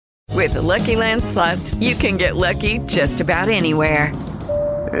With the Lucky Land Slots, you can get lucky just about anywhere.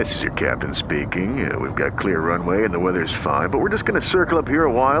 This is your captain speaking. We've got clear runway and the weather's fine, but we're just going to circle up here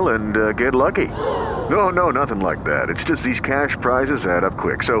a while and get lucky. No, nothing like that. It's just these cash prizes add up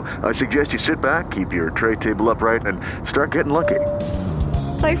quick. So I suggest you sit back, keep your tray table upright, and start getting lucky.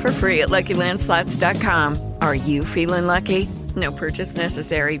 Play for free at LuckyLandSlots.com. Are you feeling lucky? No purchase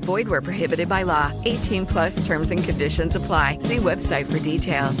necessary. Void where prohibited by law. 18 plus terms and conditions apply. See website for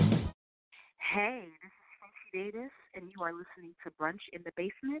details. Hey, this is Frenchie Davis, and you are listening to Brunch in the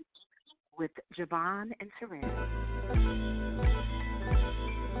Basement with JaVonne and Terez.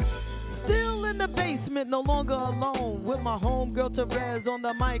 Still in the basement, no longer alone, with my homegirl Terez on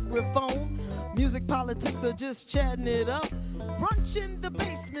the microphone. Music, politics, or just chatting it up. Brunch in the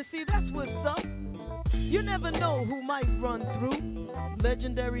basement, see that's what's up. You never know who might run through.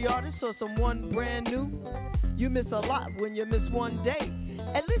 Legendary artist or someone brand new. You miss a lot when you miss one day.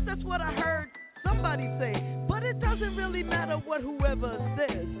 At least that's what I heard somebody say. But it doesn't really matter what whoever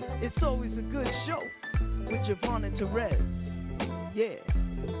says. It's always a good show with JaVonne and Terez. Yeah.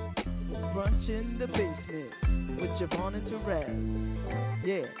 Brunch in the basement with JaVonne and Terez.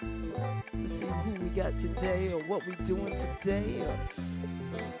 Yeah. Let's see who we got today or what we doing today or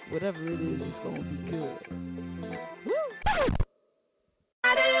whatever it is, it's gonna be good. Woo!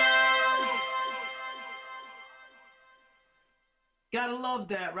 Gotta love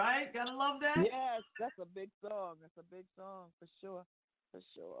that, right? Gotta love that? Yes, that's a big song. That's a big song for sure. For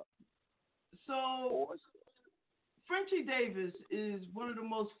sure. So, Frenchie Davis is one of the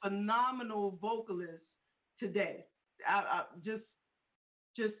most phenomenal vocalists today. Just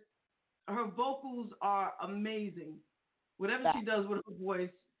her vocals are amazing. Whatever she does with her voice,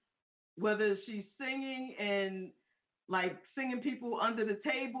 whether she's singing and like singing people under the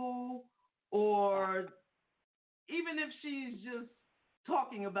table, or even if she's just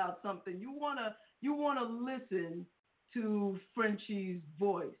talking about something, you wanna listen to Frenchie's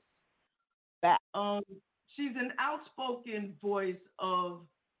voice. She's an outspoken voice of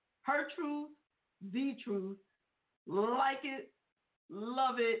her truth, the truth. Like it,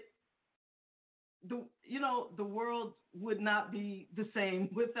 love it. The world would not be the same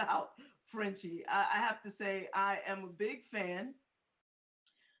without Frenchie. I have to say I am a big fan.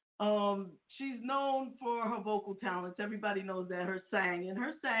 She's known for her vocal talents. Everybody knows that. Her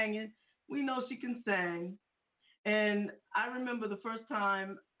singing, we know she can sing. And I remember the first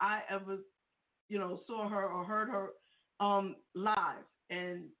time I ever, saw her or heard her live,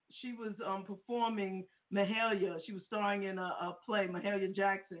 and she was performing Mahalia. She was starring in a play, Mahalia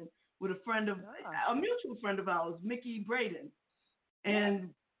Jackson, with a mutual friend of ours, Miche Braden.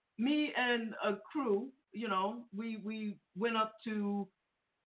 And me and a crew, we went up to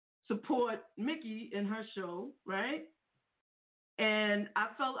support Miche in her show, right? And I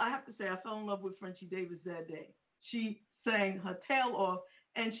have to say, I fell in love with Frenchie Davis that day. She sang her tail off,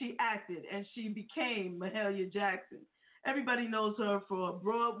 and she acted, and she became Mahalia Jackson. Everybody knows her for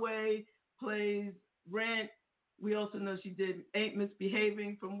Broadway plays, Rent. We also know she did Aint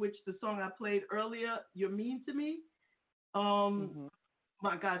Misbehaving, from which the song I played earlier, You're Mean to Me.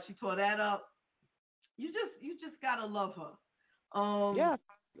 My God, she tore that up. You just gotta love her.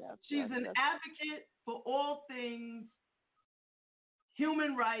 Yes. She's an advocate for all things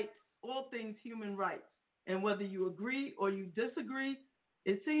human rights, And whether you agree or you disagree,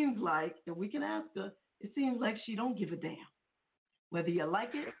 it seems like, and we can ask her, it seems like she don't give a damn. Whether you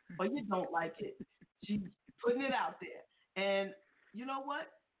like it or you don't like it, she's putting it out there. And you know what?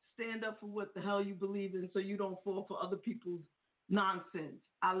 Stand up for what the hell you believe in so you don't fall for other people's nonsense.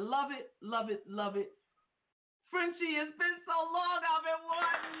 I love it, love it, love it. Frenchie, it's been so long I've been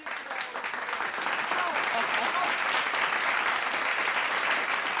wanting you.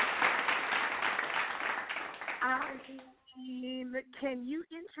 Can you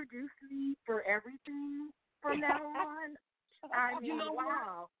introduce me for everything from now on?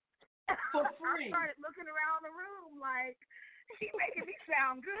 Wow. For free. I started looking around the room like, she's making me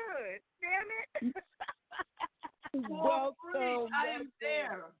sound good. Damn it. For free, I am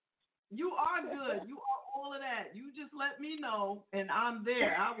there. You are good. You are all of that. You just let me know, and I'm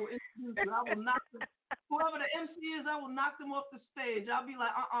there. I will introduce you. I will knock them. Whoever the MC is, I will knock them off the stage. I'll be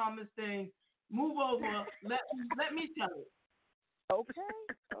like, Miss Thing, move over. Let me tell you. Okay.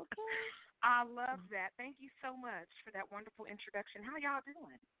 I love that. Thank you so much for that wonderful introduction. How y'all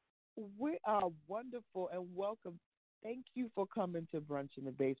doing? We are wonderful and welcome. Thank you for coming to Brunch in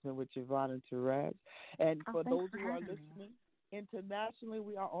the Basement with JaVonne and Terez. And for those who are listening, internationally,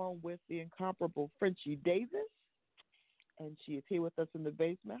 we are on with the incomparable Frenchie Davis. And she is here with us in the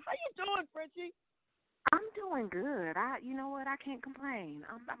basement. How you doing, Frenchie? I'm doing good. You know what? I can't complain.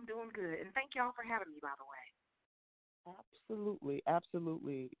 I'm doing good, and thank y'all for having me. By the way. Absolutely,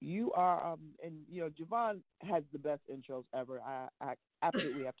 absolutely. You are, and JaVonne has the best intros ever. I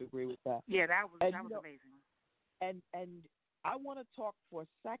absolutely have to agree with that. Yeah, that was amazing. And I want to talk for a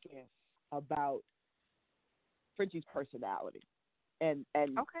second about Frenchie's personality, and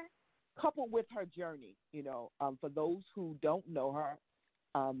okay. coupled with her journey. For those who don't know her,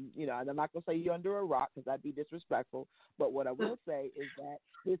 and I'm not going to say you're under a rock because that'd be disrespectful, but what I will say is that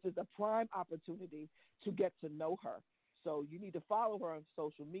this is a prime opportunity to get to know her. So you need to follow her on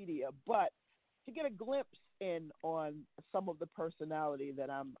social media, but to get a glimpse in on some of the personality that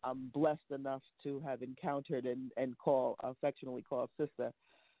I'm blessed enough to have encountered and affectionately call sister.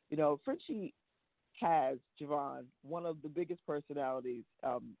 Frenchie has, JaVonne, one of the biggest personalities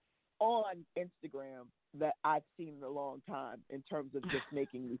on Instagram that I've seen in a long time in terms of just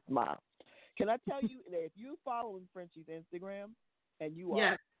making me smile. Can I tell you that if you're following Frenchie's Instagram and you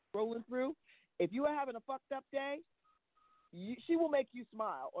are scrolling through, if you are having a fucked up day, she will make you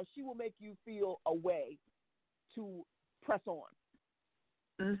smile, or she will make you feel a way to press on.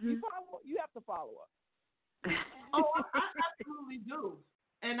 Mm-hmm. You have to follow her. I absolutely do.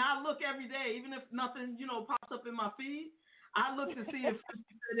 And I look every day, even if nothing, pops up in my feed, I look to see if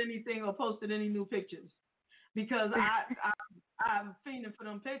she said anything or posted any new pictures. Because I'm fiending for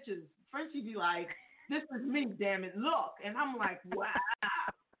them pictures. Frenchie be like, "This is me, damn it, look." And I'm like, wow,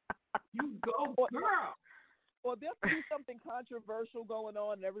 you go, girl. Or there'll be something controversial going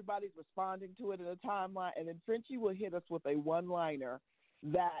on and everybody's responding to it in a timeline, and then Frenchie will hit us with a one-liner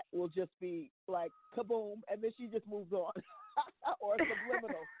that will just be like, kaboom, and then she just moves on. Or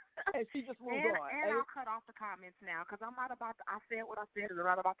subliminal, and she just moves on. And I'll cut off the comments now because I'm not about to, I said what I said, and I'm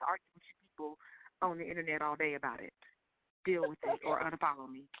not about to argue with you people on the internet all day about it. Deal with it or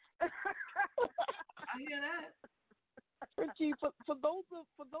unfollow me. I hear that. Frenchie, for those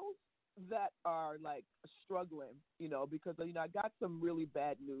that are like struggling, because I got some really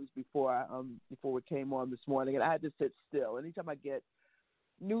bad news before we came on this morning, and I had to sit still. Anytime I get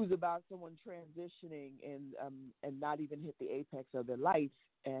news about someone transitioning and not even hit the apex of their life,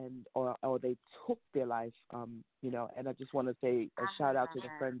 or they took their life, and I just want to say a shout out to the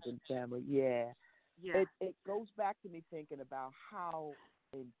friends and family. Yeah. It goes back to me thinking about how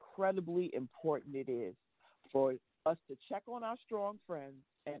incredibly important it is for us to check on our strong friends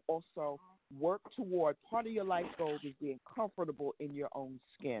and also work toward part of your life goals is being comfortable in your own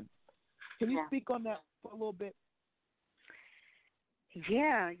skin. Can you speak on that for a little bit?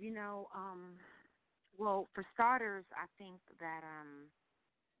 Yeah, well, for starters, I think that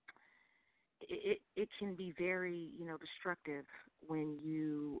it can be very, destructive when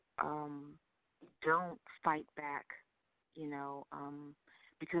you don't fight back,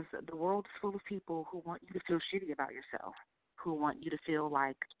 because the world is full of people who want you to feel shitty about yourself, who want you to feel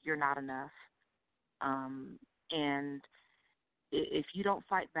like you're not enough. And if you don't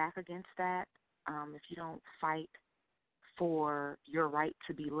fight back against that, if you don't fight for your right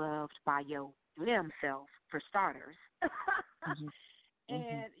to be loved by your damn self, for starters, mm-hmm.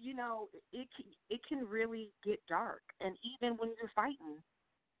 And it can really get dark. And even when you're fighting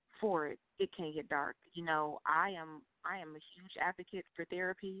for it, it can get dark. I am a huge advocate for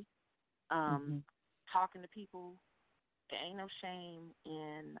therapy. Talking to people, there ain't no shame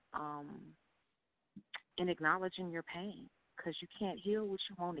in acknowledging your pain, because you can't heal what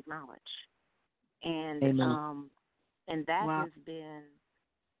you won't acknowledge. And Amen. And that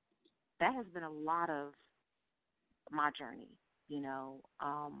has been a lot of my journey,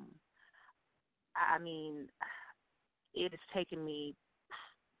 I mean, it has taken me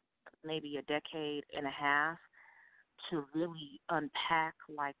maybe a decade and a half to really unpack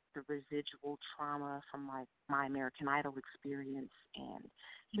like the residual trauma from like my American Idol experience, and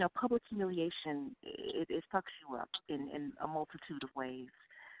public humiliation. It fucks you up in a multitude of ways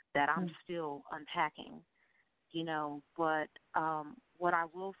that I'm still unpacking. But what I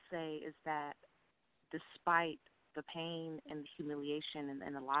will say is that despite the pain and the humiliation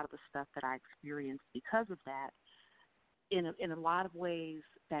and a lot of the stuff that I experienced because of that, in a lot of ways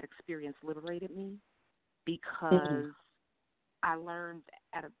that experience liberated me, because I learned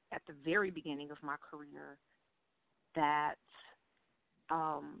at the very beginning of my career that,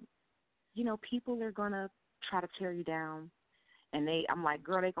 people are going to try to tear you down, and I'm like,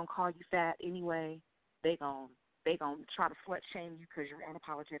 girl, they going to call you fat anyway. They gonna try to slut shame you because you're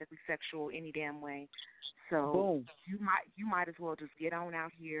unapologetically sexual any damn way. So you might as well just get on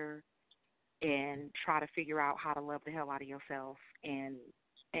out here and try to figure out how to love the hell out of yourself and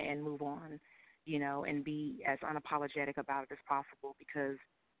move on, and be as unapologetic about it as possible, because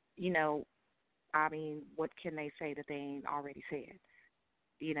I mean, what can they say that they ain't already said?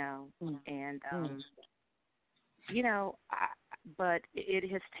 You know, and you know, but it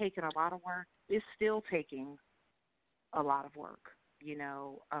has taken a lot of work. It's still taking a lot of work, you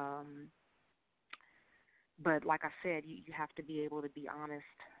know. But like I said, you have to be able to be honest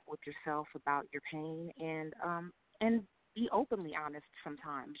with yourself about your pain and be openly honest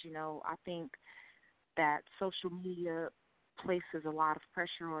sometimes. You know, I think that social media places a lot of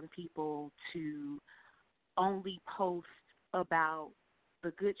pressure on people to only post about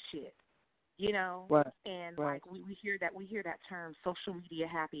the good shit, you know, and like we hear that term, social media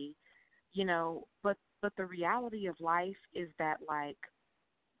happy, you know, but the reality of life is that, like,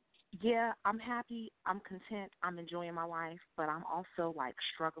 yeah, I'm happy, I'm content, I'm enjoying my life, but I'm also like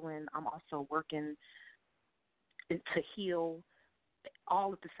struggling, I'm also working to heal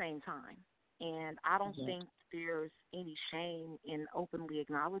all at the same time. And I don't think there's any shame in openly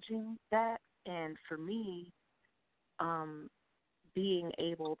acknowledging that. And for me, being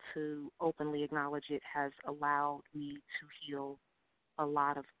able to openly acknowledge it has allowed me to heal a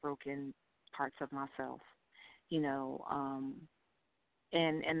lot of broken parts of myself, you know,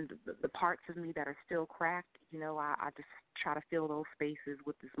 and the parts of me that are still cracked, you know, I just try to fill those spaces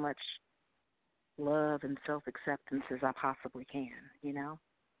with as much love and self-acceptance as I possibly can, you know.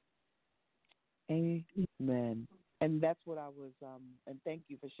 Amen. And that's what I was, and thank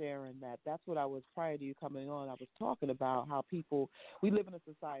you for sharing that. That's what I was, prior to you coming on, I was talking about how we live in a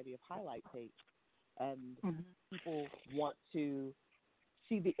society of highlight tape, and people want to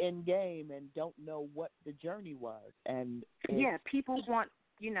see the end game and don't know what the journey was. And people want,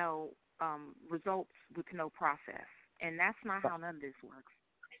 you know, results with no process, and that's not how none of this works.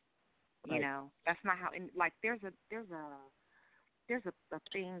 You know, that's not how. And like, there's a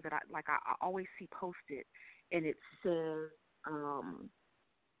thing that I always see posted, and it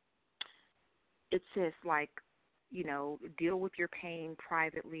says like, you know, deal with your pain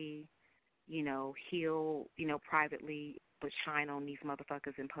privately, you know, heal, you know, privately, but shine on these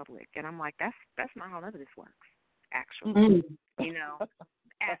motherfuckers in public. And I'm like, that's not how none of this works, actually. You know,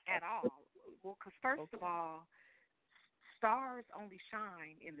 at all. Well, because first of all, stars only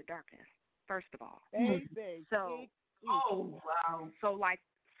shine in the darkness. First of all, so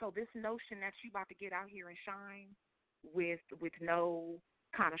so this notion that you about to get out here and shine with no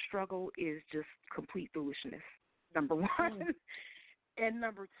kind of struggle is just complete foolishness. Number one, and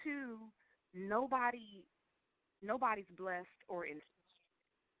number two, nobody's blessed or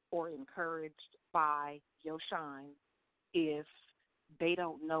encouraged by your shine if they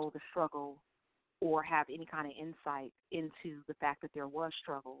don't know the struggle or have any kind of insight into the fact that there was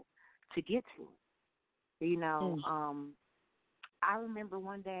struggle to get to it. You know, I remember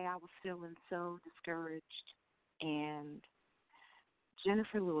one day I was feeling so discouraged, and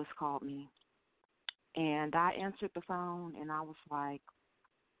Jennifer Lewis called me, and I answered the phone, and I was like,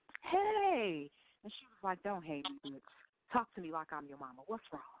 hey, and she was like, don't hate me, bitch. Talk to me like I'm your mama. What's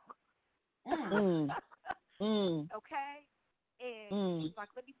wrong? Okay? And she's like,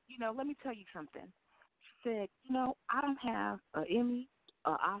 let me tell you something. She said, you know, I don't have an Emmy,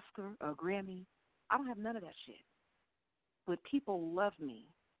 an Oscar, a Grammy. I don't have none of that shit. But people love me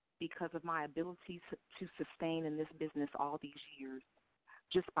because of my ability to sustain in this business all these years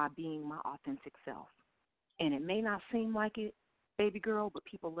just by being my authentic self. And it may not seem like it, baby girl, but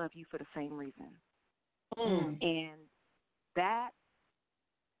people love you for the same reason. And that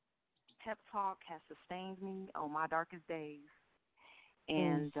pep talk has sustained me on my darkest days.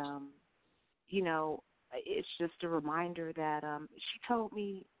 And, you know, it's just a reminder that she told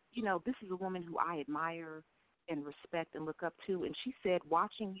me, you know, this is a woman who I admire and respect and look up to. And she said,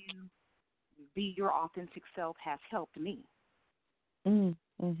 watching you be your authentic self has helped me. And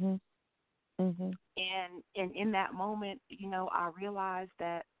in that moment, you know, I realized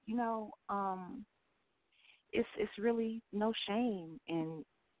that, you know, it's really no shame in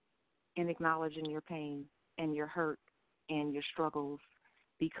acknowledging your pain and your hurt and your struggles,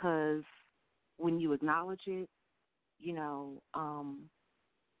 because when you acknowledge it, you know,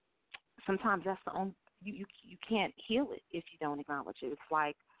 sometimes that's the only, you can't heal it if you don't acknowledge it. It's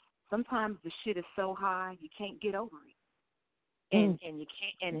like sometimes the shit is so high you can't get over it, and you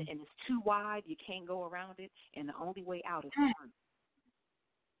can't, and it's too wide, you can't go around it, and the only way out is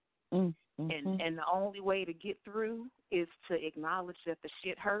through. And the only way to get through is to acknowledge that the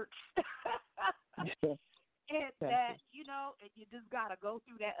shit hurts. And that, you know, and you just got to go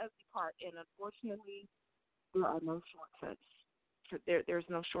through that ugly part. And unfortunately, there are no shortcuts. There's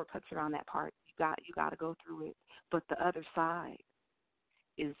no shortcuts around that part. You got to go through it. But the other side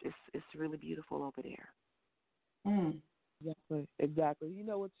is really beautiful over there. Exactly. You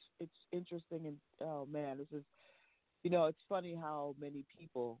know, it's interesting, and oh man, this is, you know, it's funny how many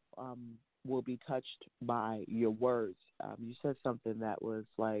people will be touched by your words. You said something that was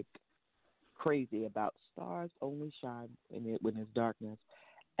like crazy about stars only shine when there's darkness.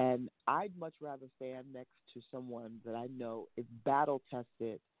 And I'd much rather stand next to someone that I know is battle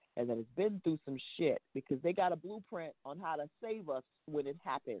tested and that has been through some shit because they got a blueprint on how to save us when it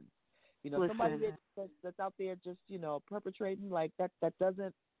happens. You know, Listen. somebody that's out there just, you know, perpetrating like that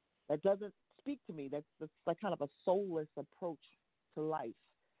doesn't speak to me. That's like kind of a soulless approach to life.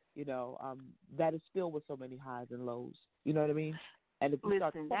 You know, that is filled with so many highs and lows. You know what I mean? And if you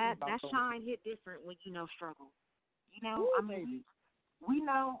Listen, that shine hit different when you know struggle. You know, I mean, we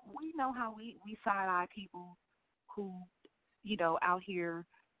know how we side eye people who, you know, out here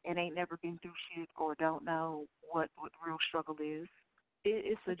and ain't never been through shit or don't know what real struggle is.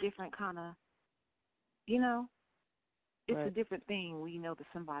 It's a different kind of, you know, it's a different thing when you know that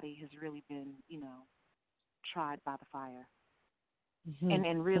somebody has really been, you know, tried by the fire,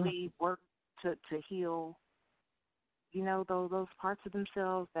 and really worked to heal, you know, those parts of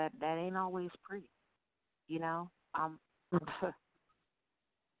themselves that ain't always pretty, you know.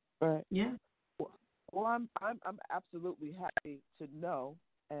 Right. Yeah. Well, I'm absolutely happy to know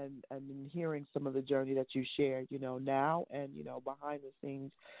and in hearing some of the journey that you shared, you know, now and, you know, behind the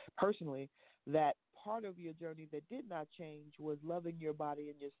scenes personally, that part of your journey that did not change was loving your body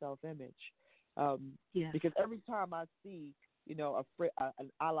and your self-image. Because every time I see, you know,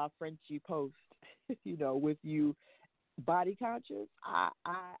 an a la Frenchie post, you know, with you body conscious,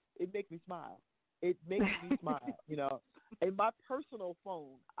 it makes me smile. It makes me smile, you know. In my personal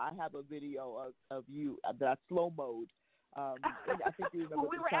phone, I have a video of you that I slow-mode. I think you remember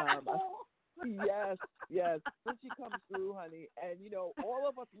we the were time. at the pool. Yes. When she comes through, honey, and, you know, all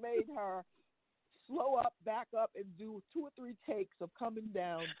of us made her slow up, back up, and do 2 or 3 takes of coming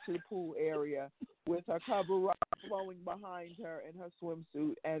down to the pool area with her cover up flowing behind her in her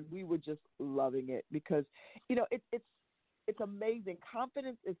swimsuit, and we were just loving it because, you know, it's amazing.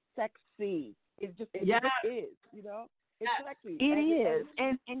 Confidence is sexy. It just is, you know. It's sexy. It is.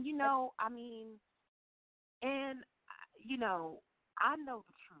 And you know, I mean, and, you know, I know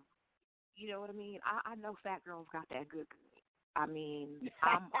the truth. You know what I mean? I know fat girls got that good. I mean,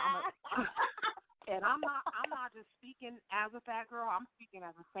 I'm not just speaking as a fat girl. I'm speaking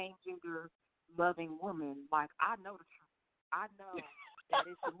as a same gender loving woman. Like, I know the truth. I know that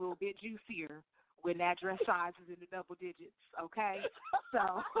it's a little bit juicier when that dress size is in the double digits. Okay,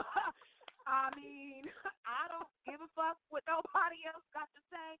 so. I mean, I don't give a fuck what nobody else got to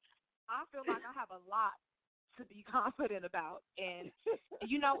say. I feel like I have a lot to be confident about. And,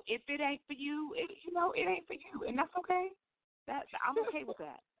 you know, if it ain't for you, it ain't for you. And that's okay. I'm okay with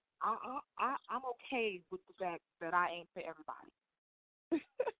that. I'm okay with the fact that I ain't for everybody.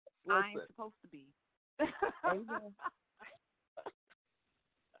 I ain't supposed to be.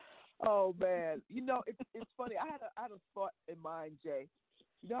 Oh, man. You know, it's funny. I had a thought in mind, Jay.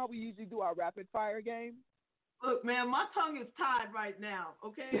 You know how we usually do our rapid fire game? Look, man, my tongue is tied right now,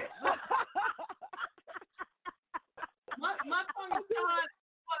 okay? my tongue is tied.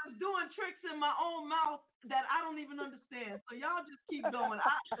 I was doing tricks in my own mouth that I don't even understand. So y'all just keep going.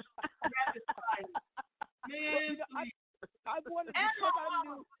 Rapid fire. Man, please. I wanted to check out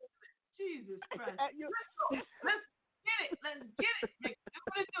you. Jesus Christ. Let's get it. Let's get it. Do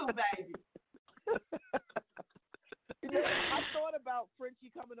what it do, baby. You know, I thought about Frenchie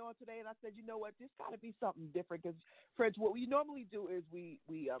coming on today, and I said, you know what, there's got to be something different. Because, French, what we normally do is we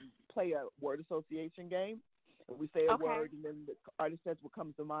play a word association game, and we say a word, and then the artist says what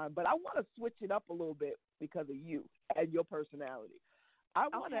comes to mind. But I want to switch it up a little bit because of you and your personality. I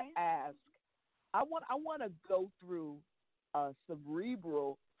want to ask, I want to go through a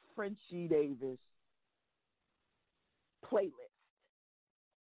cerebral Frenchie Davis playlist.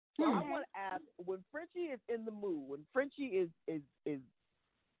 So I want to ask, when Frenchie is in the mood, when Frenchie is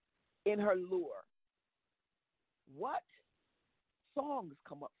in her lure, what songs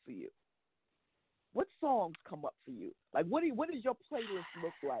come up for you? What songs come up for you? Like, what does your playlist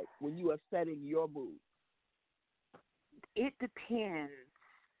look like when you are setting your mood? It depends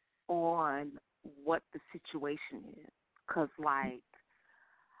on what the situation is. Because, like,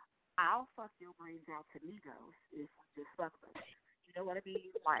 I'll fuck your brains out to Migos if we just fuck them. You know what I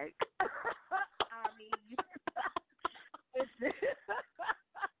mean? Like, I mean,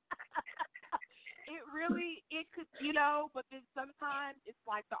 it could, you know, but then sometimes it's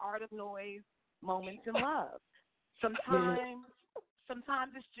like the Art of Noise, Moments in Love. Sometimes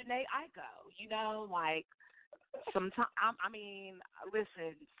it's Janae Aiko, you know, like, sometimes, I mean,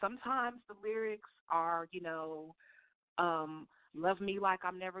 listen, sometimes the lyrics are, you know, Love Me Like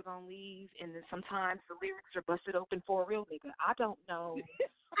I'm Never Gonna Leave, and then sometimes the lyrics are busted open for a real nigga. I don't know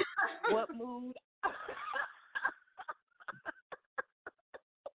what mood.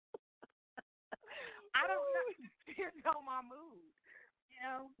 I don't know. It depends on my mood, you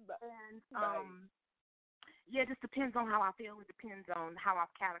know? And, yeah, it just depends on how I feel. It depends on how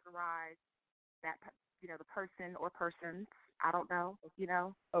I've categorized that, you know, the person or persons. I don't know, you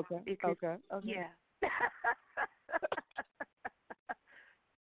know? Okay. Yeah.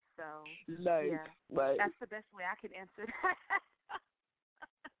 So, nice. yeah, Like, that's the best way I can answer that.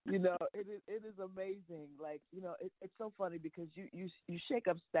 You know, it is amazing. Like, you know, it's so funny because you shake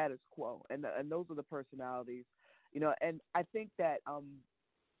up status quo, and those are the personalities, you know. And I think that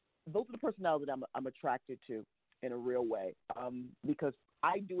those are the personalities that I'm attracted to in a real way, because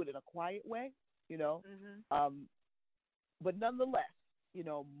I do it in a quiet way, you know. Mm-hmm. But nonetheless, you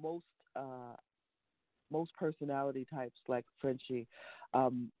know, most personality types like Frenchie,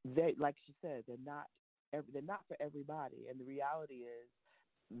 they, like she said, they're not for everybody, and the reality is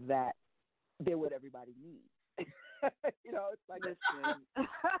that they're what everybody needs. You know, it's like, listen,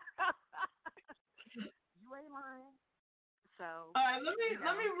 you ain't lying. So, all right, let me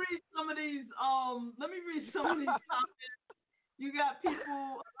read some of these. Comments. You got a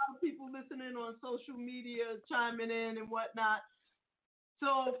lot of people listening on social media, chiming in and whatnot.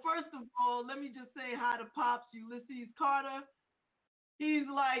 So first of all, let me just say hi to Pops Ulysses Carter. He's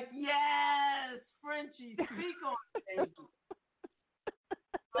like, yes, Frenchie, speak on it, baby.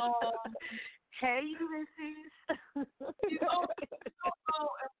 Hey, Ulysses. He's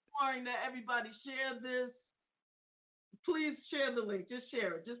also imploring that everybody share this. Please share the link. Just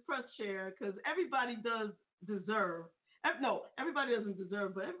share it. Just press share, because everybody does deserve. No, everybody doesn't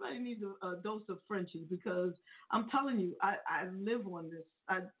deserve, but everybody needs a dose of Frenchie, because I'm telling you, I live on this.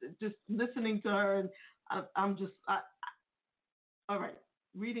 I just listening to her, and I'm just all right.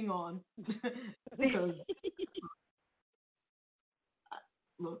 Reading on, because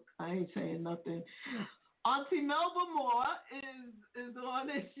look, I ain't saying nothing. Auntie Melba Moore is on,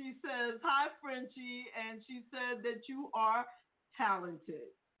 and she says, "Hi, Frenchie," and she said that you are talented.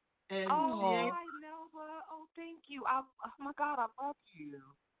 And hi, Melba. Oh, thank you. Oh my God, I love you.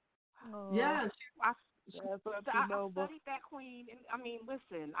 Yes, I studied that queen, and I mean,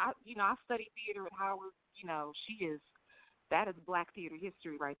 listen, I studied theater at Howard. You know, that is Black theater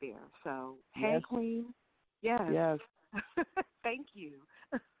history right there. So, hey, yes. Queen. Yes. Yes. Thank you.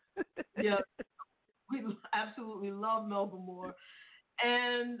 Yes. We absolutely love Melba Moore.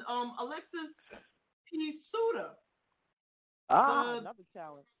 And Alexis P. Suter. Another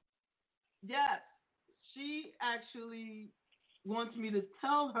talent. Yes. She actually wants me to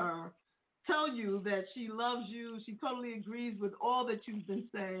tell you that she loves you. She totally agrees with all that you've been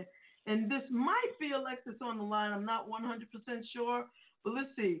saying. And this might be Alexis on the line. I'm not 100% sure. But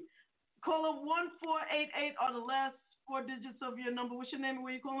let's see. Caller 1488 are the last four digits of your number. What's your name and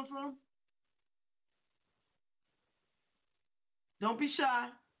where you calling from? Don't be shy.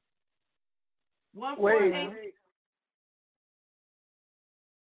 1488. Wait.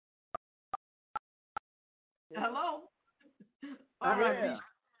 Hello? All right. Yeah.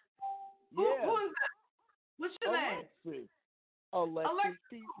 Who is that? What's your name? Alexis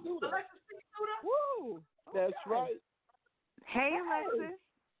P. Suter. Alexis P. Suter? Woo! Okay. That's right. Hey, Alexis.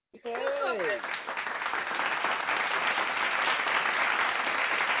 Hey.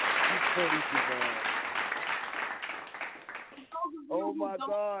 Oh my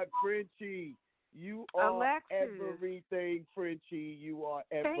God, Frenchie. You are Alexis. everything, Frenchie. You are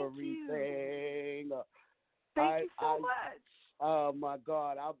everything. Thank you so much. Oh my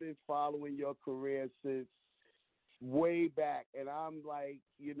God, I've been following your career since way back, and I'm like,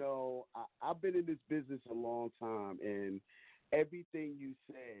 you know, I've been in this business a long time, and everything you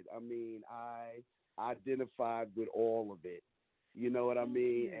said, I mean, I identified with all of it. You know what I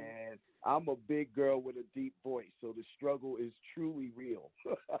mean? Yeah. And I'm a big girl with a deep voice, so the struggle is truly real.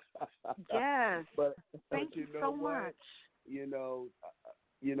 Yes. But thank you so much. You know,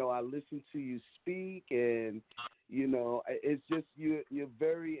 I listen to you speak, and you know, it's just you're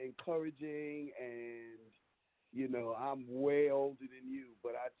very encouraging, and you know, I'm way older than you,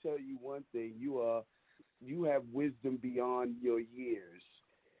 but I tell you one thing, you have wisdom beyond your years.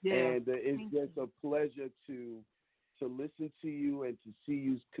 Yeah. And it's just a pleasure to listen to you and to see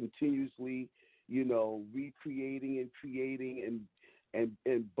you continuously, you know, recreating and creating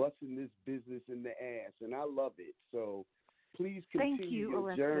and busting this business in the ass. And I love it. So please continue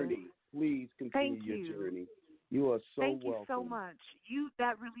your journey. Please continue your journey. You are so welcome. Thank you so much.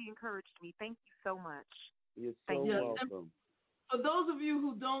 That really encouraged me. Thank you so much. You're so welcome. For those of you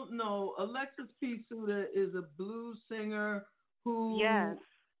who don't know, Alexis P. Suda is a blues singer who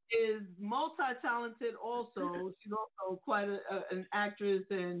is multi-talented also. She's also quite an actress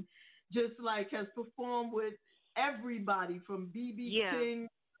and just like has performed with everybody from B.B. King,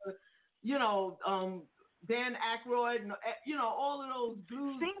 Dan Aykroyd, all of those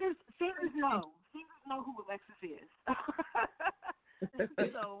blues. Singers know who Alexis is.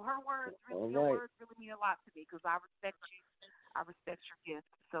 So her words really mean a lot to me because I respect you. I respect your gift.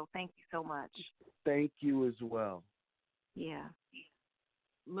 So thank you so much. Thank you as well. Yeah.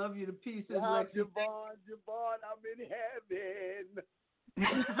 Love you to pieces. Wow, JaVonne, I'm in heaven.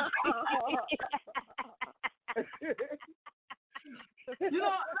 Let me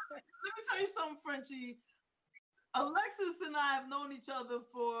tell you something, Frenchie. Alexis and I have known each other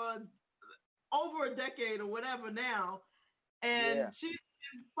for over a decade or whatever now, and she's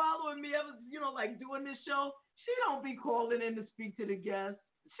been following me ever, like doing this show. She don't be calling in to speak to the guests.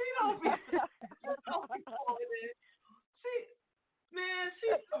 She don't be calling in.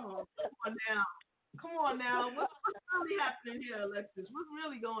 Come on now. What's really happening here, Alexis? What's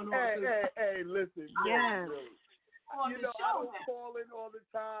really going on? Hey, listen. Yes. I don't call in all the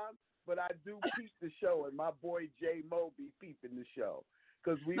time, but I do peep the show, and my boy J Mo be peeping the show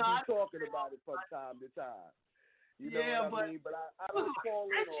because we be talking about it from time to time. You know what I mean? But I don't call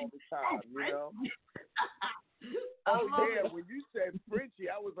in all the time, Oh, yeah, when you said Frenchie,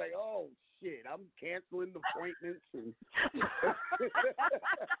 I was like, oh, shit, I'm canceling the appointments and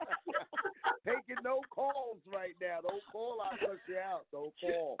taking no calls right now. Don't call, I'll cut you out. Don't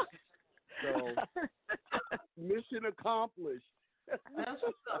call. So, mission accomplished. That's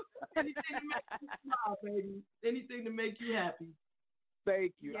what's up. Anything to make you smile, baby. Anything to make you happy.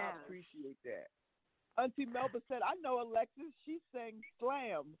 Thank you. I appreciate that. Auntie Melba said, I know Alexis. She sang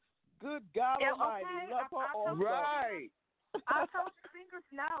Slam. Good God Almighty. Love her also. Right. I told you singers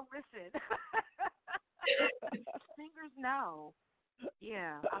know. Listen. Singers know.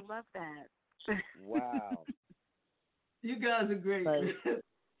 Yeah, I love that. Wow. You guys are great.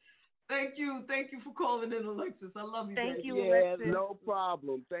 Thank you for calling in, Alexis. I love you. Thank you, Alexis. Yeah, no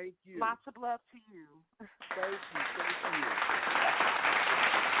problem. Thank you. Lots of love to you. Thank you.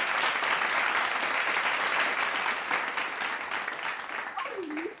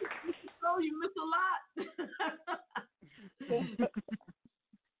 Oh, you miss a lot.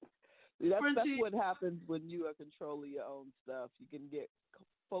 That's what happens when you are controlling your own stuff. You can get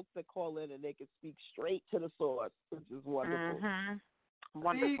folks that call in and they can speak straight to the source, which is wonderful. Mm-hmm.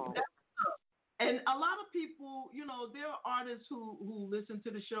 Wonderful. See, and a lot of people, there are artists who listen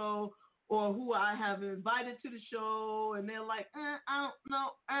to the show or who I have invited to the show, and they're like, I don't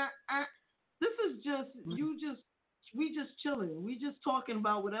know. This is just, we just chilling. We just talking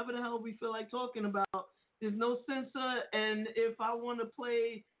about whatever the hell we feel like talking about. There's no censor, and if I want to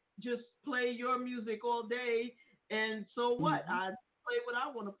just play your music all day, and so what? I play what I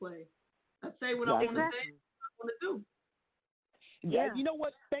want to play. I say what I want to say, what I want to do. Yeah, you know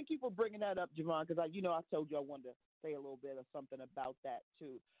what? Thank you for bringing that up, JaVonne, because I told you I wanted to say a little bit of something about that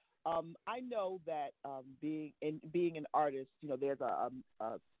too. I know that being an artist, there's a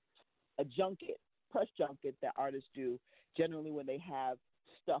junket, press junket that artists do generally when they have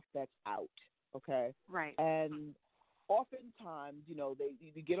stuff that's out. Okay, right. And oftentimes, you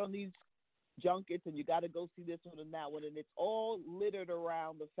get on these junkets and you got to go see this one and that one, and it's all littered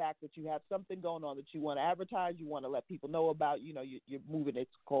around the fact that you have something going on that you want to advertise, you want to let people know about. You're moving.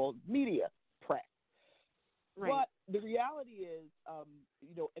 It's called media press. Right. But the reality is,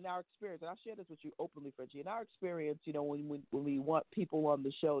 in our experience, and I'll share this with you openly, Frenchie. In our experience, when we want people on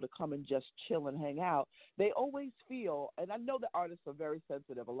the show to come and just chill and hang out, they always feel, and I know that artists are very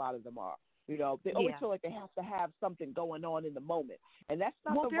sensitive. A lot of them are. They always feel like they have to have something going on in the moment, and that's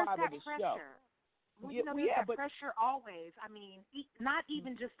not the vibe of the show. Well, there's that pressure always. I mean, not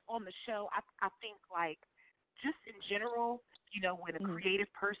even just on the show. I think like just in general, when a creative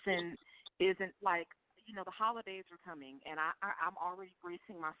person isn't like, the holidays are coming, and I'm already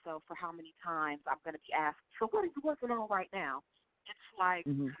bracing myself for how many times I'm going to be asked, so what are you working on right now? It's like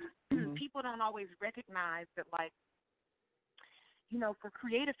people don't always recognize that, like, for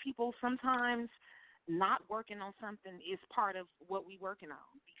creative people, sometimes not working on something is part of what we're working on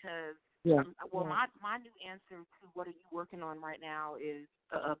because, my new answer to what are you working on right now is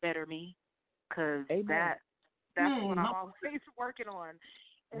a better me, because that's what I'm always working on.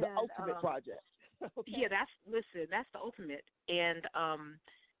 The ultimate project. Okay. Yeah, that's the ultimate. And,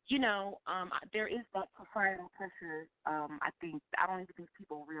 there is that societal pressure. I don't even think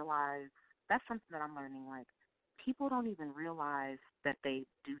people realize, that's something that I'm learning, like, people don't even realize that they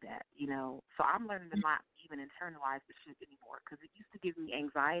do that, So I'm learning to not even internalize the shit anymore because it used to give me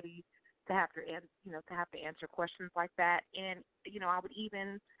anxiety to have to, to have to answer questions like that. And, I would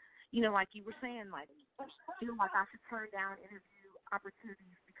even, like you were saying, like, feel like I should turn down interview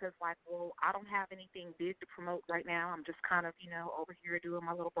opportunities because, like, well, I don't have anything big to promote right now. I'm just kind of, over here doing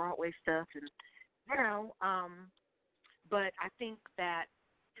my little Broadway stuff and, but I think that,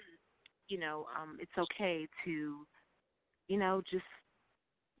 it's okay to, just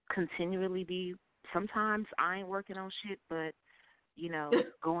continually be, sometimes I ain't working on shit, but,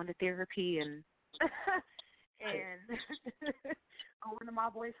 going to therapy and and going to my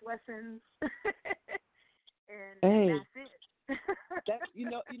voice lessons and that's it.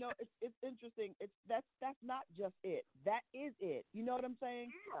 It's interesting. That's not just it. That is it. You know what I'm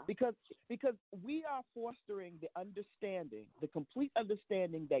saying? Yeah. Because we are fostering the understanding, the complete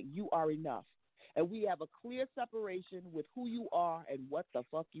understanding that you are enough, and we have a clear separation with who you are and what the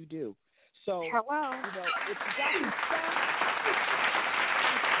fuck you do. So, hello. If you got some stuff,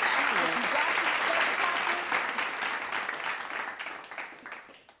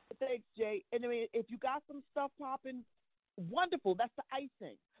 thanks, Jay. And I mean, if you got some stuff popping, wonderful. That's the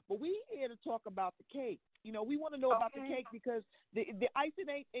icing. But we here to talk about the cake. We want to know about the cake because the icing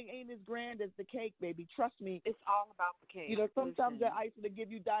ain't as grand as the cake, baby. Trust me. It's all about the cake. Sometimes that icing will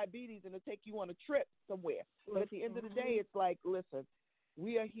give you diabetes and it'll take you on a trip somewhere. But at the end of the day, it's like, listen,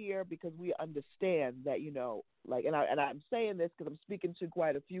 we are here because we understand that, and I'm saying this because I'm speaking to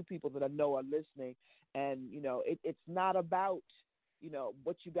quite a few people that I know are listening, and, it's not about,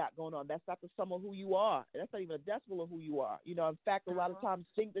 what you got going on. That's not the sum of who you are. That's not even a decimal of who you are. In fact, a lot of times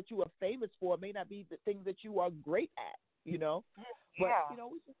things that you are famous for may not be the things that you are great at, But,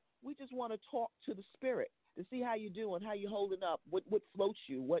 we just want to talk to the spirit to see how you're doing, how you're holding up, what floats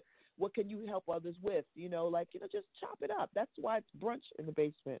you, what can you help others with, just chop it up. That's why it's Brunch in the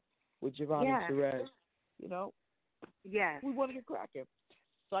Basement with JaVonne Terez, Yes. We want to get cracking.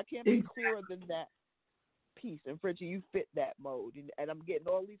 So I can't be clearer than that piece. And Frenchie, you fit that mode. And I'm getting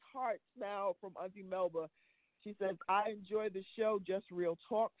all these hearts now from Auntie Melba. She says, I enjoy the show, just real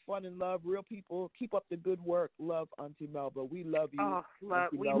talk, fun and love, real people. Keep up the good work. Love, Auntie Melba. We love you. Oh,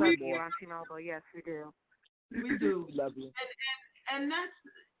 we love you, Auntie Melba. Yes, we do. We do. We love you. And that's,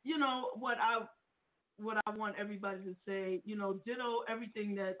 what I want everybody to say, ditto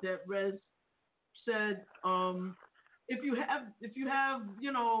everything that Rez said. If you have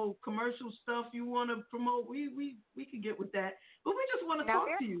commercial stuff you want to promote, we can get with that. But we just want to talk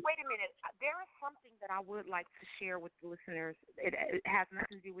to you. Wait a minute. There is something that I would like to share with the listeners. It has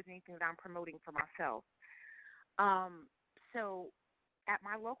nothing to do with anything that I'm promoting for myself. So at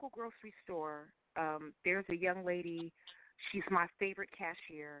my local grocery store, there's a young lady. She's my favorite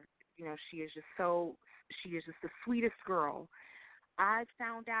cashier. She is just the sweetest girl. I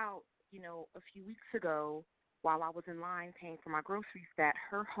found out, a few weeks ago, while I was in line paying for my groceries, that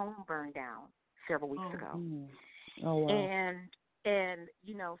her home burned down several weeks ago. Oh, wow. And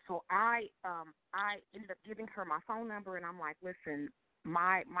so I ended up giving her my phone number, and I'm like, listen,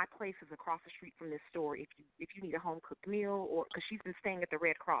 my place is across the street from this store. If you need a home cooked meal, or because she's been staying at the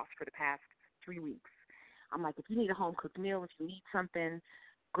Red Cross for the past 3 weeks, I'm like, if you need a home cooked meal, if you need something,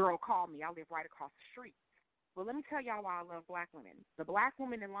 girl, call me. I live right across the street. Well, let me tell y'all why I love black women. The black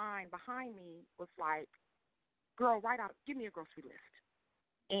woman in line behind me was like, girl, give me a grocery list.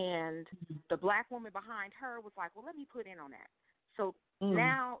 And the black woman behind her was like, well, let me put in on that. So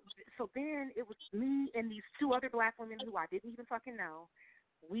then it was me and these two other black women who I didn't even fucking know.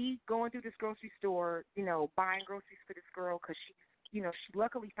 We going through this grocery store, buying groceries for this girl because she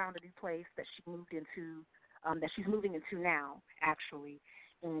luckily found a new place that she moved into, that she's moving into now, actually.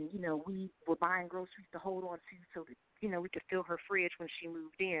 And, we were buying groceries to hold on to so that, we could fill her fridge when she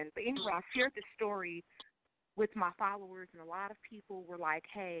moved in. But anyway, I shared this story with my followers, and a lot of people were like,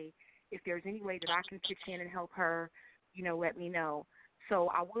 hey, if there's any way that I can pitch in and help her, let me know. So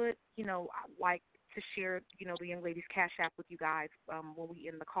I would, like to share, the young lady's Cash App with you guys when we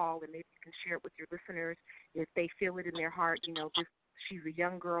end the call, and maybe you can share it with your listeners if they feel it in their heart. She's a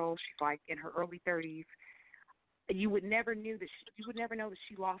young girl. She's like in her early 30s. You would never know that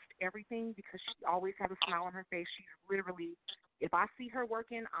she lost everything because she always has a smile on her face. She's literally, if I see her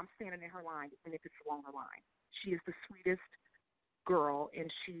working, I'm standing in her line, even if it's along her line. She is the sweetest girl,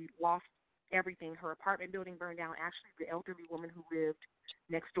 and she lost everything. Her apartment building burned down. Actually, the elderly woman who lived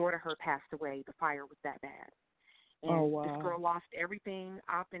next door to her passed away. The fire was that bad. And this girl lost everything.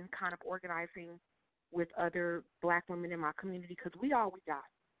 I've been kind of organizing with other black women in my community because we all we got.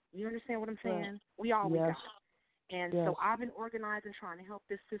 You understand what I'm saying? Right. We all we got. And so I've been organizing, trying to help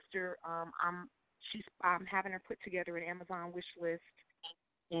this sister. I'm having her put together an Amazon wish list,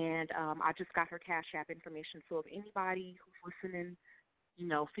 and I just got her Cash App information. So if anybody who's listening,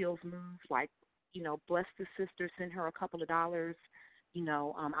 feels moved, like, bless this sister, send her a couple of dollars.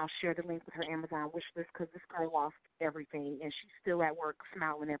 I'll share the link with her Amazon wish list because this girl lost everything, and she's still at work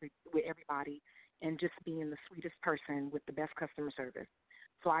smiling with everybody and just being the sweetest person with the best customer service.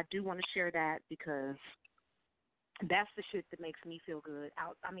 So I do want to share that because that's the shit that makes me feel good.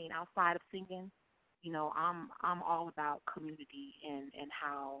 Outside of singing, I'm all about community and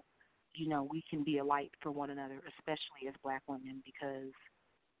how, we can be a light for one another, especially as Black women, because,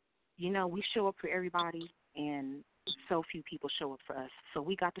 we show up for everybody and so few people show up for us. So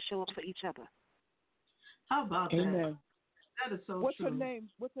we got to show up for each other. How about Amen. That is so What's true. Her name?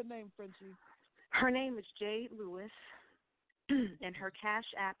 What's her name, Frenchie? Her name is Jade Lewis, and her Cash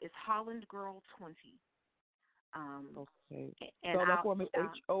App is Holland Girl 20. Okay. And so that for me,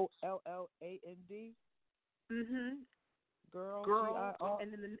 HOLLAND. Mhm. Girl. G-I-R.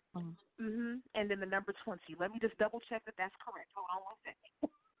 And then and then the number 20. Let me just double check that that's correct. Hold on one second.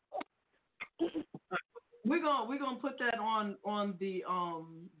 We're gonna put that on the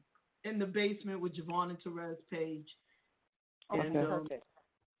in the basement with JaVonne Terez page. And perfect.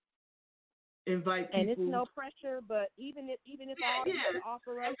 Invite people. And it's no pressure, but even if all you can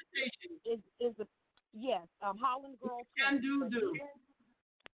offer us is a yes, Holland Girl. Can do.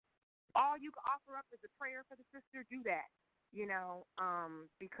 All you can offer up is a prayer for the sister. Do that,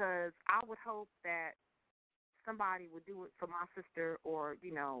 because I would hope that somebody would do it for my sister, or do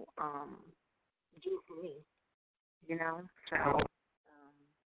it for me. So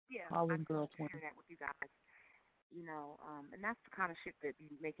yeah, Holland Girl 20. Share that with you guys. And that's the kind of shit that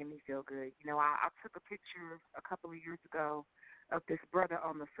be making me feel good. I took a picture a couple of years ago of this brother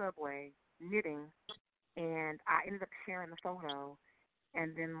on the subway knitting, and I ended up sharing the photo,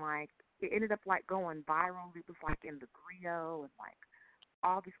 and then, it ended up, going viral. It was, in the Griot and,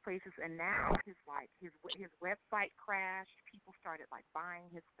 all these places, and now his website crashed. People started, buying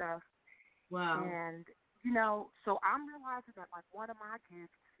his stuff. Wow. And, so I'm realizing that, one of my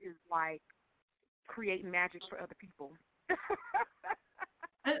gifts is, creating magic for other people.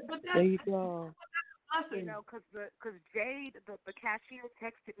 But there you go. Because Jade, the cashier,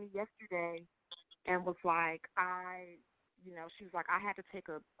 texted me yesterday and was like, she was like, I had to take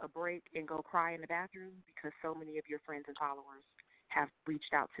a break and go cry in the bathroom because so many of your friends and followers have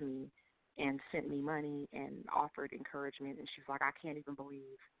reached out to me and sent me money and offered encouragement. And she's like, I can't even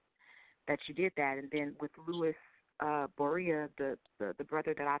believe that you did that. And then with Louis Boria, the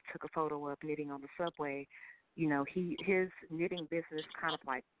brother that I took a photo of knitting on the subway, his knitting business kind of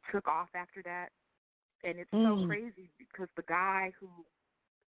took off after that. And it's so crazy because the guy who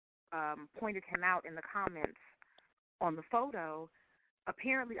pointed him out in the comments on the photo,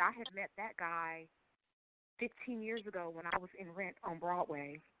 apparently I had met that guy 15 years ago when I was in Rent on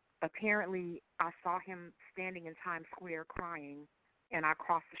Broadway. Apparently I saw him standing in Times Square crying, and I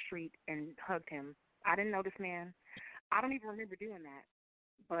crossed the street and hugged him. I didn't know this man. I don't even remember doing that.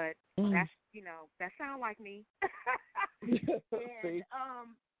 But that's, that sounds like me. And,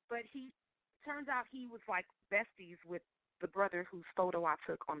 but he turns out he was besties with the brother whose photo I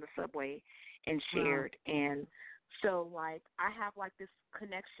took on the subway and shared. Wow. And so I have this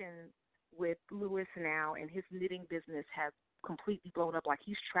connection with Louis now, and his knitting business has completely blown up.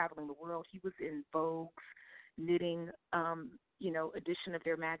 He's traveling the world. He was in Vogue's knitting, edition of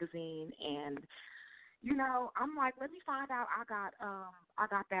their magazine, and I'm let me find out I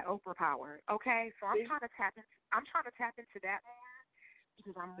got that Oprah power. Okay, so I'm trying to tap into that more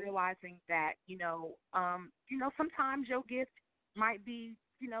because I'm realizing that sometimes your gift might be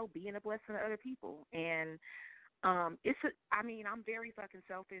being a blessing to other people, and I'm very fucking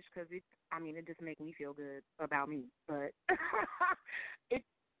selfish because it just makes me feel good about me, but it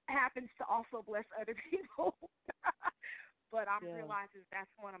happens to also bless other people. But I'm realizing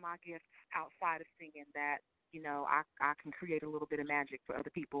that's one of my gifts outside of singing, that, I can create a little bit of magic for other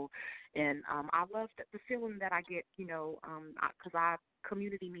people. And I love the feeling that I get, because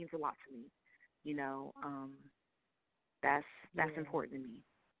community means a lot to me. That's important to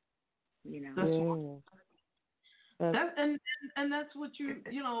me. And that's what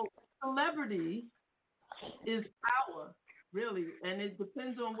celebrity is power, really. And it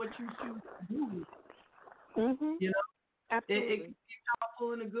depends on what you choose to do. Mm-hmm. Absolutely. It can be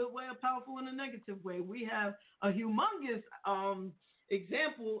powerful in a good way or powerful in a negative way. We have a humongous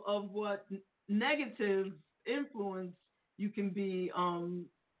example of what negative influence you can be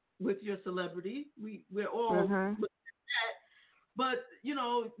with your celebrity. We're all looking at that. But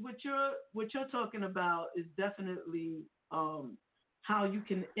what you're talking about is definitely how you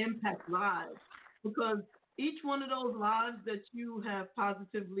can impact lives, because each one of those lives that you have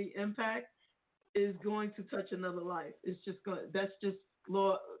positively impact is going to touch another life. It's just going. That's just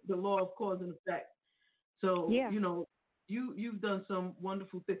the law of cause and effect. So you've done some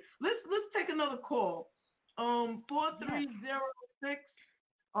wonderful things. Let's take another call. 4306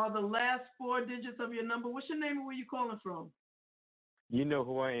 are the last four digits of your number. What's your name and where you calling from? You know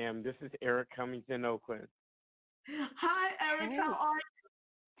who I am. This is Eric Cummings in Oakland. Hi, Eric. Hey. How are you?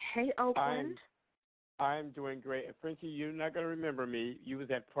 Hey, Oakland. I'm doing great. Frenchie, you're not going to remember me. You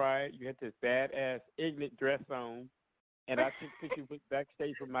was at Pride. You had this badass ignorant dress on. And I took pictures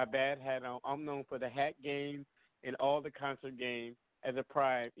backstage with my bad hat on. I'm known for the hat game and all the concert games as a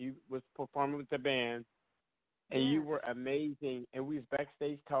Pride. You was performing with the band. And you were amazing. And we was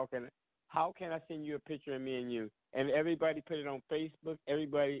backstage talking. How can I send you a picture of me and you? And everybody put it on Facebook.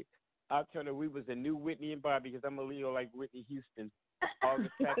 Everybody, I told her we was the new Whitney and Bobby because I'm a Leo like Whitney Houston.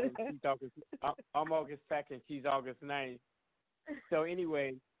 August 2nd, I'm August 2nd, she's August 9th. So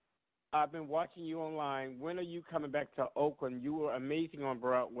anyway, I've been watching you online. When are you coming back to Oakland? You were amazing on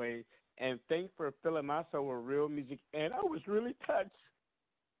Broadway. And thanks for filling my soul with real music. And I was really touched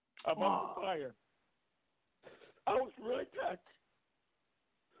about the fire. I was really touched.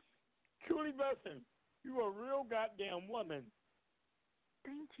 Truly blessing. You're a real goddamn woman.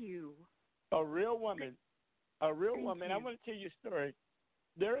 Thank you. A real woman. A real Thank woman. you. I want to tell you a story.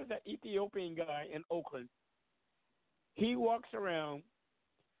 There is an Ethiopian guy in Oakland. He walks around,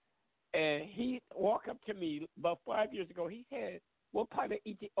 and he walked up to me about 5 years ago. He said, "What part of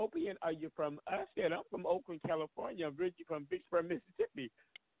Ethiopian are you from?" I said, "I'm from Oakland, California. I'm originally from Big Spur, Mississippi."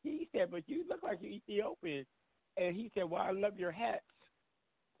 He said, "But you look like you're Ethiopian." And he said, "Well, I love your hats."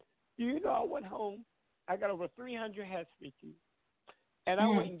 Do you know I went home? I got over 300 hats for you. And I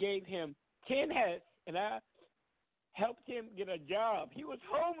went and gave him 10 hats, and I helped him get a job. He was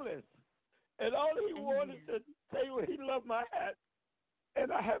homeless. And all he wanted to say was he loved my hats.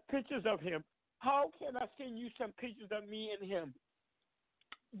 And I have pictures of him. How can I send you some pictures of me and him?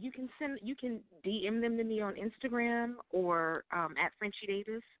 You can DM them to me on Instagram or at Frenchie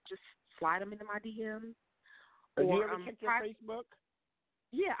Davis. Just slide them into my DMs. Or you ever check your Facebook?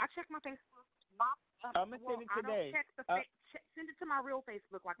 Yeah, I check my Facebook. I'm going to send it today. I don't send it to my real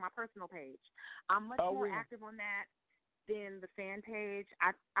Facebook, like my personal page. I'm much more active on that than the fan page.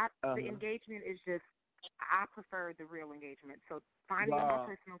 The engagement is just, I prefer the real engagement. So find me on my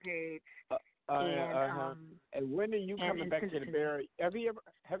personal page. And when are you coming back to the Bay Area? Have you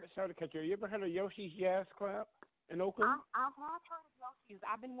ever heard of Yoshi's Jazz Club in Oakland? I've heard of Yoshi's.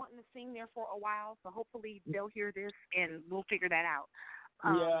 I've been wanting to sing there for a while, so hopefully they'll hear this and we'll figure that out.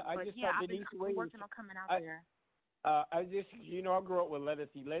 I've been working on coming out there. I grew up with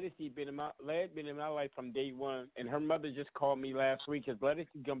Lettucey. Lettucey been in my life from day one, and her mother just called me last week because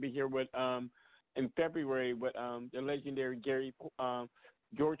Lettucey's gonna be here with in February with the legendary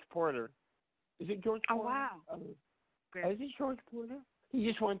George Porter. Is it George Porter? Oh wow! Is it George Porter? He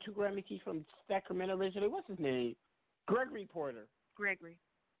just won 2 Grammys. He's from Sacramento originally. What's his name? Gregory Porter. Gregory.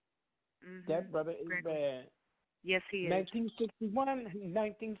 Mm-hmm. That brother is bad. Yes, he is. 1961,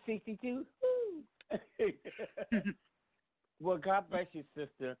 1962. Well, God bless you,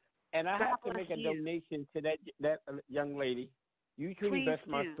 sister. And I have to make a donation to that young lady. You truly blessed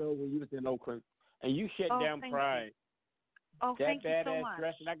my soul when you was in Oakland, and you shut down Pride. Oh, thank you so much.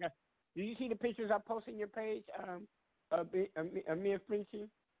 Dress, and did you see the pictures I posted on your page? Me and Frenchie.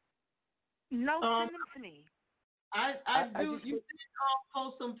 No, send them to me. I do. You did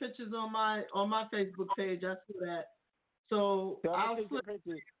post some pictures on my Facebook page. I see that. So I'll flip it.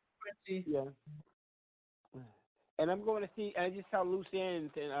 Yeah. And I'm going to see. I just saw Loose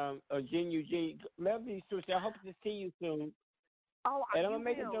Ends and Jen Eugene. Lovely, sister. I hope to see you soon. Oh, and I'm gonna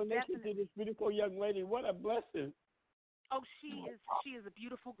make a donation to this beautiful young lady. What a blessing. Oh, she is a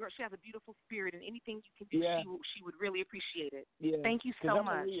beautiful girl. She has a beautiful spirit, and anything you can do, she would really appreciate it. Yeah. Thank you so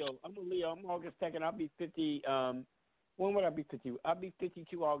much. I'm a Leo. I'm August 2nd. I'll be 50. When would I be 50? I'll be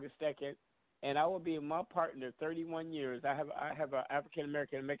 52 August 2nd, and I will be my partner 31 years. I have an African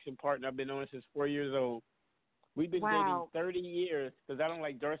American and Mexican partner. I've been on since 4 years old. We've been dating 30 years because I don't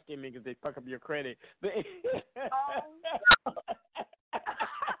like dark skin men because they fuck up your credit. But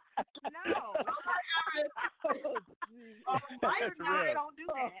no. Don't do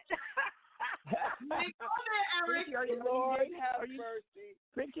that.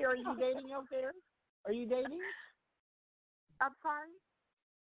 Frenchie, are you dating out there? Are you dating? I'm sorry?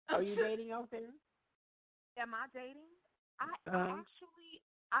 Are you dating out there? Am I dating? I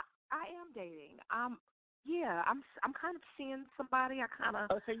am dating. Yeah, I'm kind of seeing somebody. I kind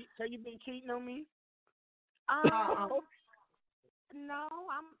of. Oh, so you been cheating on me? No,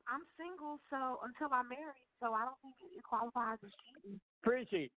 I'm single, so until I'm married, so I don't think it qualifies as cheating.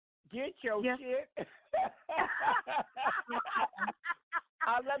 Frenchie, get your shit.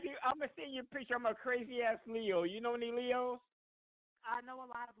 I love you. I'm gonna send you a picture. I'm a crazy ass Leo. You know any Leos? I know a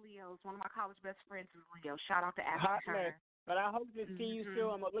lot of Leos. One of my college best friends is Leo. Shout out to Ashley Turner. But I hope to see you soon.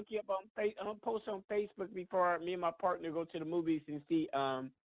 I'm gonna look you up on I'm gonna post on Facebook before me and my partner go to the movies and see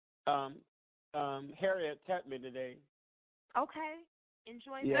Harriet Tubman today. Okay.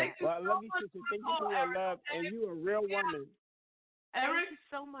 Enjoy that. Yeah. Well, I love you, sister. Thank you for your love, and you are a real woman. Eric, thank you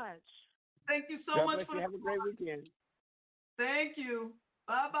so much. Thank you so God much bless for you. Have a great weekend. Thank you.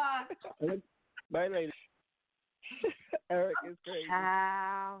 Bye-bye. Bye, ladies. Eric is crazy.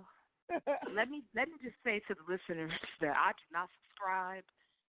 Ciao. Let me just say to the listeners that I do not subscribe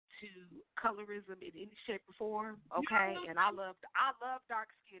to colorism in any shape or form. Okay, and I love dark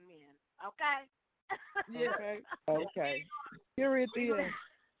skinned men. Okay. Yeah. Okay. Period.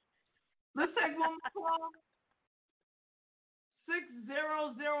 Let's take one more call.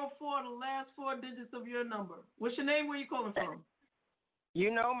 6004, the last 4 digits of your number. What's your name? Where you calling from? You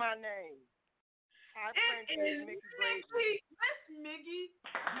know my name. Hi, Frenchie. It is Miche Braden. Miss Miche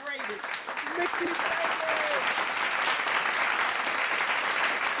Braden. Miche Braden.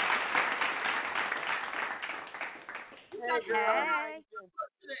 Hey, girl. Hey.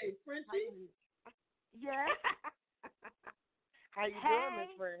 Today, Frenchie. Yes. How you doing,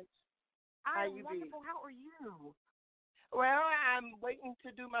 Miss French? I'm wonderful. How are you? Well, I'm waiting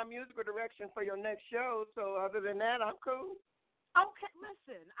to do my musical direction for your next show. So other than that, I'm cool. Okay,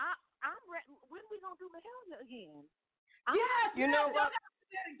 listen. I'm ready. When we gonna do Mahalia again? Yes. You know what?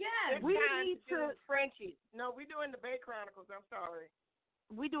 Again. We need to Frenchie. No, we're doing the Bay Chronicles. I'm sorry.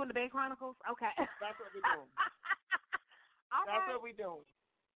 We doing the Bay Chronicles? Okay. That's what we're doing. That's what we're doing.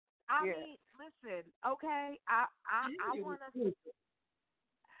 I mean, listen. Okay. I want to.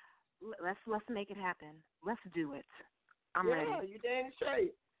 Let's make it happen. Let's do it. I'm ready. Yeah, you damn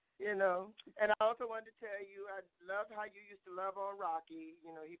straight. You know, and I also wanted to tell you, I love how you used to love on Rocky. You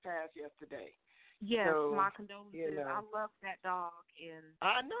know, he passed yesterday. Yes, so, my condolences. You know. I love that dog, and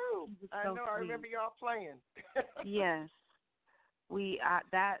I know. I know. I remember y'all playing. Yes,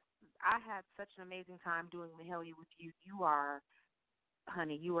 I had such an amazing time doing Mahalia with you. You are,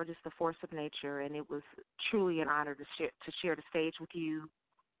 honey, you are just a force of nature, and it was truly an honor to share the stage with you.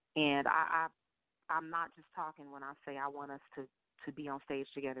 And I'm not just talking when I say I want us to be on stage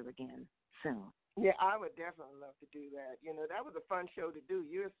together again soon. Yeah, I would definitely love to do that. You know, that was a fun show to do.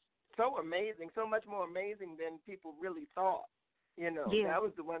 You're so amazing, so much more amazing than people really thought. You know, that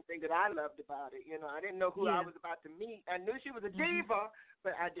was the one thing that I loved about it. You know, I didn't know who I was about to meet. I knew she was a diva,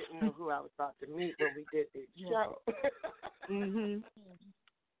 but I didn't know who I was about to meet when we did this show.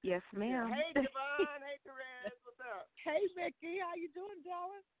 Yes, ma'am. Hey, JaVonne. Hey, Terez. What's up? Hey, Mickey. How you doing,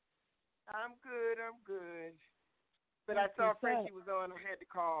 darling? I'm good. But I saw Frenchie was on. I had to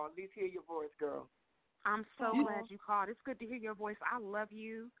call. At least hear your voice, girl. I'm so glad you called. It's good to hear your voice. I love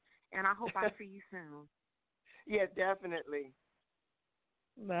you, and I hope I see you soon. Yeah, definitely.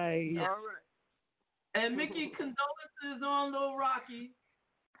 Nice. All right. And Mickey, condolences on Lil Rocky.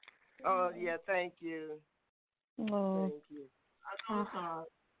 Oh, yeah, thank you. Oh. Thank you.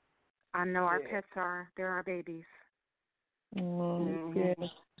 I know our pets they're our babies. Oh, yeah.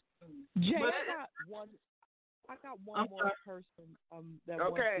 Jay, I got one more person that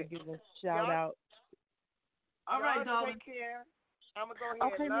wants to give a shout out. All right, darling. Take care. I'm going to go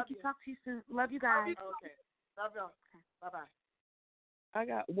ahead. Okay, Mickey, talk to you soon. Love you guys. Okay. Love y'all. Okay. Bye-bye. I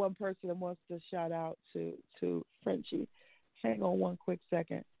got one person that wants to shout out to Frenchie. Hang on one quick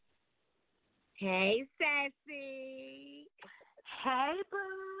second. Hey, Sassy. Hey, boo.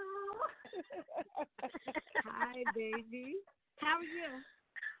 Hi, baby. How are you?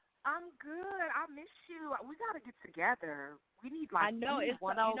 I'm good. I miss you. We got to get together. We need I know it's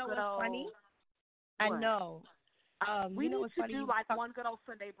one you know what's funny? What? I know. We need to funny? do one good old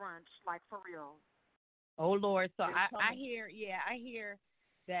Sunday brunch, like for real. Oh Lord! So I hear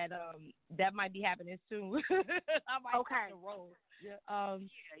that that might be happening soon. I might have to roll. Yeah.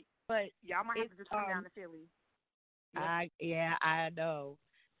 But y'all might have to just come down to Philly. I know.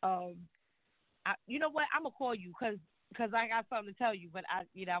 You know what? I'm gonna call you because I got something to tell you. But I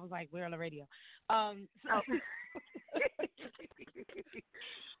was like, we're on the radio.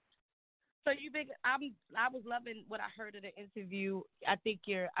 So you think I was loving what I heard of the interview. I think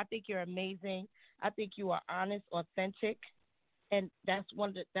you're amazing. I think you are honest, authentic, and that's one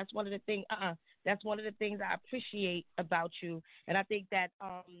of the things. That's one of the things I appreciate about you, and I think that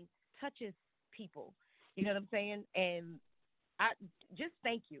touches people. You know what I'm saying? And I just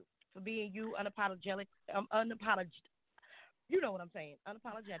thank you for being you, You know what I'm saying?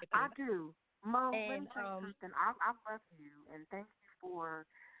 Unapologetically. I do. Mo, And, let me say something. I love you, and thank you for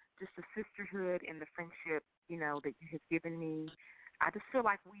just the sisterhood and the friendship, that you have given me. I just feel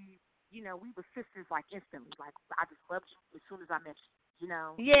like we were sisters like instantly. Like I just loved you as soon as I met you.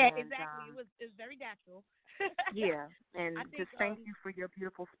 Yeah, and, exactly. It was very natural. Yeah, and I think, just thank you for your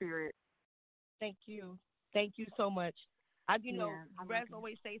beautiful spirit. Thank you so much. Rez you.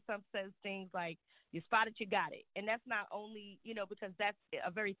 always says things like, you spotted, you got it. And that's not only, because that's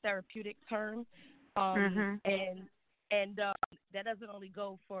a very therapeutic term. And that doesn't only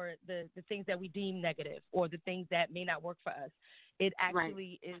go for the things that we deem negative or the things that may not work for us. It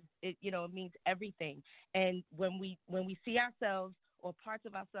actually it means everything. And when we see ourselves or parts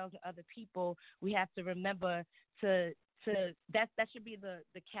of ourselves in other people, we have to remember that should be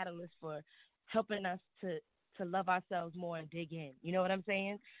the catalyst for helping us to love ourselves more and dig in. You know what I'm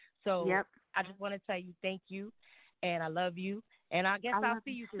saying? So I just want to tell you thank you, and I love you, and I guess I'll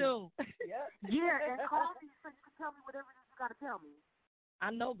see you soon. Yeah, and call me so you can tell me whatever it is you got to tell me.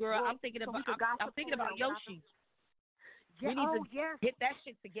 I know, girl. I'm thinking about Yoshi. We need to get that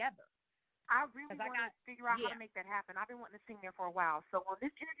shit together. I really want to figure out how to make that happen. I've been wanting to sing there for a while. So when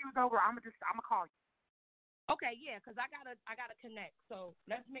this interview is over, I'm gonna call you. Okay, yeah, because I gotta connect. So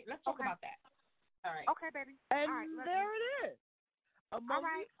let's talk about that. All right. Okay, baby. And all right, there it is. A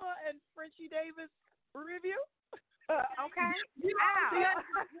Monica and Frenchie Davis review. Okay.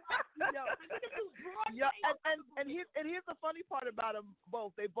 And here's the funny part about them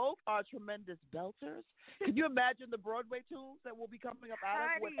both. They both are tremendous belters. Can you imagine the Broadway tunes that will be coming up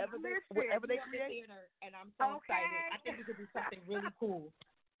out of whatever they create? And I'm so excited. I think we could do something really cool.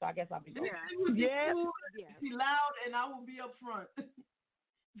 So I guess I'll be going. Yeah. Be loud, and I will be up front.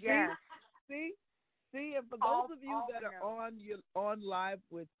 Yeah. See, and for those of you that are on live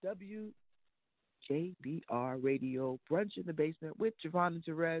with WJBR Radio, Brunch in the Basement with JaVonne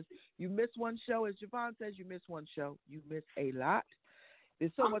Terez, you miss one show. As JaVonne says, you miss one show. You miss a lot.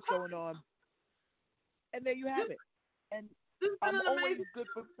 There's so much going on. And there you have it. And I'm always good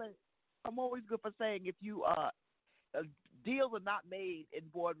for saying if you deals are not made in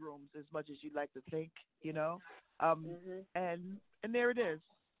boardrooms as much as you'd like to think, and there it is.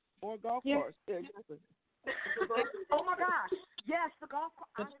 Or a golf course. Yeah, exactly. Oh my gosh! Yes, the golf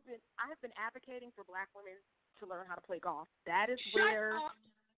course. I have been advocating for Black women to learn how to play golf. That is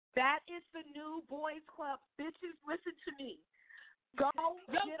that is the new boys club. Bitches, listen to me. Go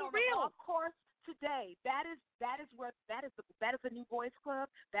get on the golf course today. That is the new boys club.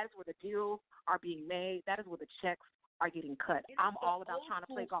 That is where the deals are being made. That is where the checks are getting cut. I'm all about trying to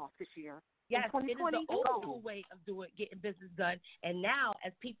play golf this year. Yes, it is the old school way of getting business done. And now,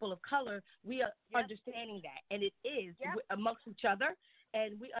 as people of color, we are understanding that. And it is amongst each other,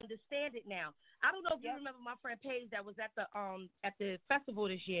 and we understand it now. I don't know if you remember my friend Paige that was at the festival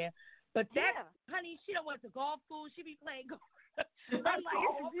this year, but honey, she don't went to golf school. She be playing golf. I'm like,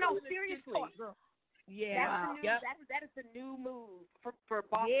 no, seriously. Yeah. That is the new move for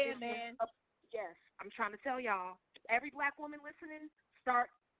Boston. Yeah, man. Yes, I'm trying to tell y'all. Every Black woman listening,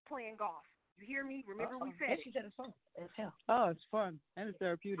 start playing golf. You hear me? Remember we said she said it's fun. It's hell. Oh, it's fun and it's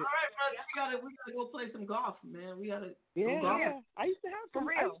therapeutic. All right, we gotta go play some golf, man. We gotta go golf. Yeah. I used to have some.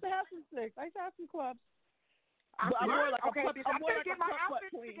 I used to have some sticks. I used to have some clubs. I'm gonna get my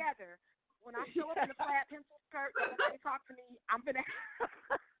outfits together. When I show up in the plaid pencil skirt, when they talk to me, I'm gonna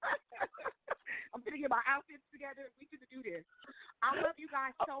get my outfits together. We gonna do this. I love you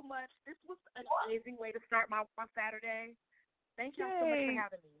guys so much. This was an amazing way to start my Saturday. Thank you so much for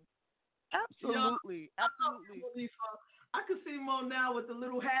having me. Absolutely. I can see Mo now with the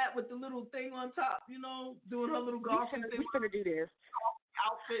little hat with the little thing on top, doing her little golfing thing. We're gonna do this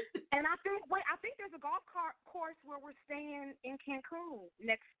outfit. And I think there's a golf course where we're staying in Cancun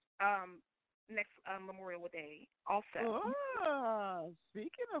next Memorial Day also. Oh,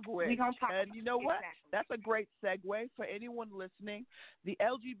 speaking of which, and you know what? That's a great segue for anyone listening. The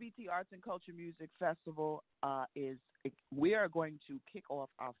LGBT Arts and Culture Music Festival we are going to kick off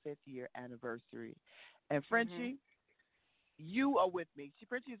our 5th year anniversary. And Frenchie, you are with me.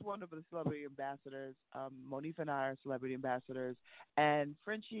 Frenchie is one of the celebrity ambassadors. Monifa and I are celebrity ambassadors. And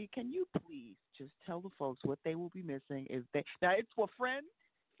Frenchie, can you please just tell the folks what they will be missing? Now it's for friends,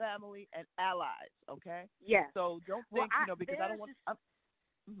 family, and allies, okay? Yes. So don't think, because I don't want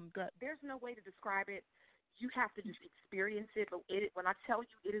go ahead. There's no way to describe it. You have to just experience it. But when I tell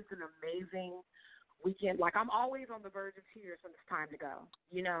you it is an amazing weekend, like I'm always on the verge of tears when it's time to go.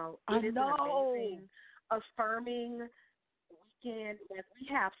 It is an amazing, affirming weekend. Like, we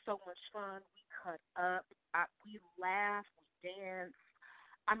have so much fun. We cut up. We laugh. We dance.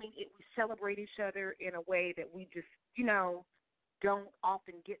 I mean, we celebrate each other in a way that we just, don't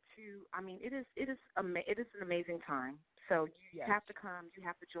often get to. I mean, it is an amazing time. So you have to come. You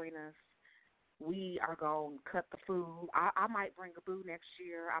have to join us. We are going to cut the food. I might bring a boo next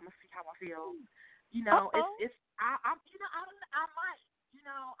year. I'm going to see how I feel. You know, I might. You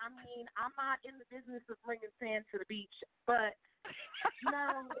know, I mean, I'm not in the business of bringing sand to the beach, but, you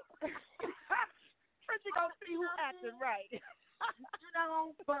know. Frenchie gonna see who acting right. You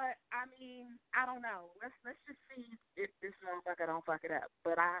know, but, I mean, I don't know. Let's just see if this motherfucker don't fuck it up.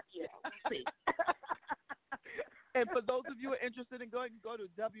 But, we'll see. And for those of you who are interested in going, go to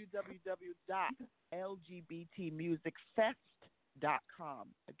www.lgbtmusicfest.com.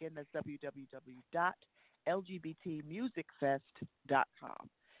 Again, that's www.lgbtmusicfest.com.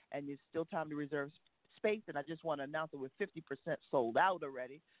 And there's still time to reserve space, and I just want to announce that we're 50% sold out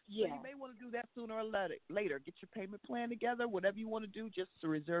already. Yeah. So you may want to do that sooner or later. Get your payment plan together, whatever you want to do, just to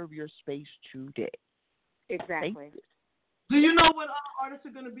reserve your space today. Exactly. Do you know what artists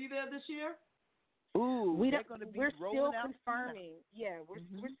are going to be there this year? Ooh, we're still confirming. Yeah,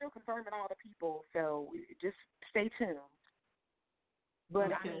 we're still confirming all the people. So just stay tuned.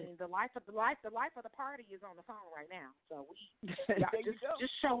 But I mean, the life of the party is on the phone right now. So we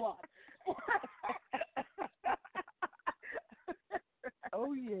just show up.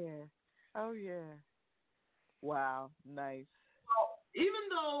 Oh yeah. Wow, nice. Well, even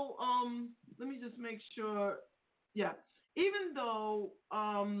though let me just make sure. Yeah, even though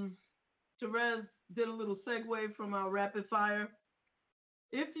Terez did a little segue from our rapid fire.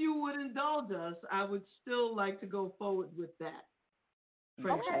 If you would indulge us, I would still like to go forward with that.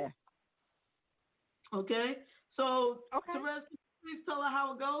 Frenchie. Okay. So, Terez, please tell her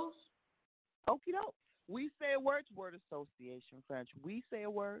how it goes. Okie doke. We say a word, word association, French. We say a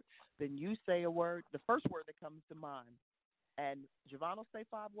word, then you say a word, the first word that comes to mind. And JaVonne will say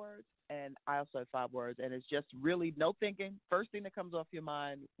 5 words, and I'll say 5 words. And it's just really no thinking. First thing that comes off your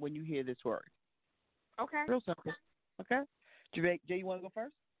mind when you hear this word. Okay. Real simple. Okay. Jay, you want to go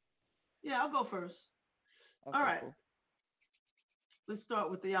first? Yeah, I'll go first. Okay, all right. Cool. Let's start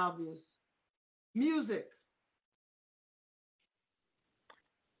with the obvious. Music.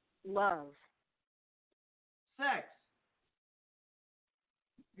 Love. Sex.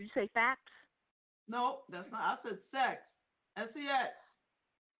 Did you say facts? No, that's not. I said sex. S-E-X.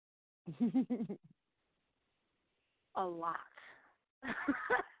 A lot.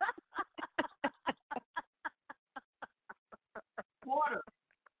 Water.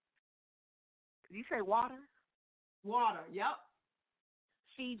 Did you say water? Water, yep.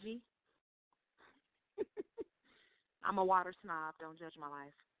 Fiji. I'm a water snob. Don't judge my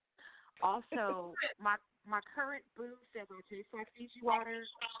life. Also, my current boo said it tastes like Fiji water.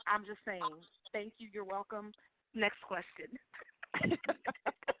 I'm just saying, thank you, you're welcome. Next question.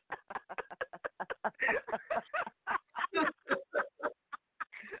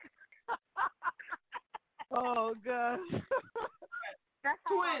 Oh, God. That's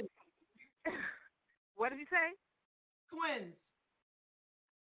Twins. What did you say? Twins.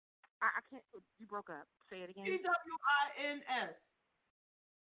 I can't. You broke up. Say it again. T-W-I-N-S.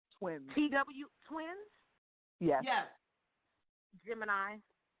 Twins. T-W, twins? Yes. Yes. Gemini.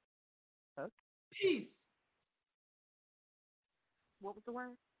 Okay. Peace. What was the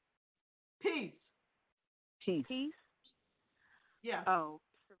word? Peace. Peace. Peace? Yeah. Oh,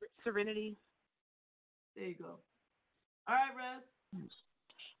 serenity. There you go. All right, Rez.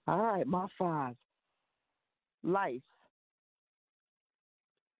 All right, my 5. Life.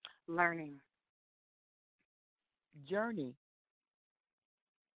 Learning. Journey.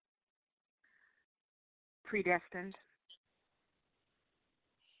 Predestined.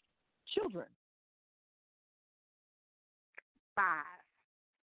 Children. 5.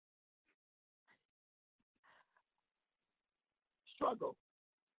 Struggle.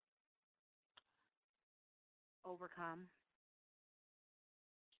 Overcome.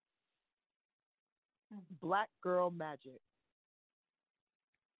 Black girl magic.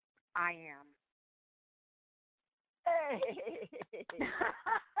 I am. Hey.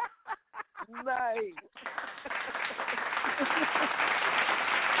 Nice.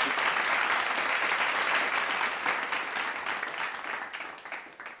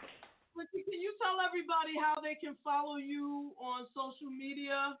 Can you tell everybody how they can follow you on social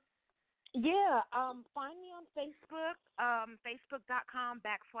media? Yeah, find me on Facebook,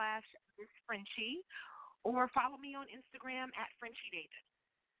 facebook.com/thisfrenchie, or follow me on Instagram @Frenchie Davis.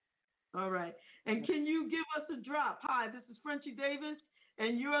 All right. And can you give us a drop? Hi, this is Frenchie Davis,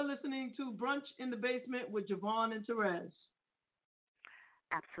 and you're listening to Brunch in the Basement with JaVonne and Terez.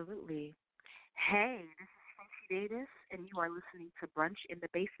 Absolutely. Hey, this is Frenchie Davis, and you are listening to Brunch in the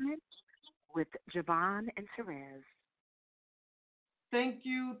Basement with JaVonne and Terez. Thank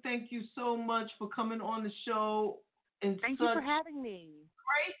you so much for coming on the show in Thank you for having me.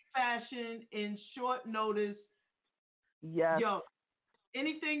 Great fashion in short notice. Yes. Yo,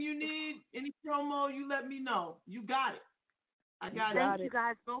 anything you need, any promo, you let me know. You got it. I got it. Thank you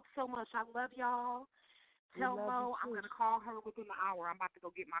guys both so much. I love y'all. Tell Mo I'm going to call her within an hour. I'm about to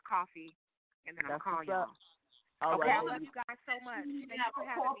go get my coffee, and then I'll call y'all. Okay, I love you guys so much. Thank you for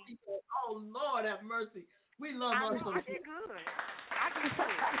having me. Oh, Lord have mercy. We love I her. did good. I did good.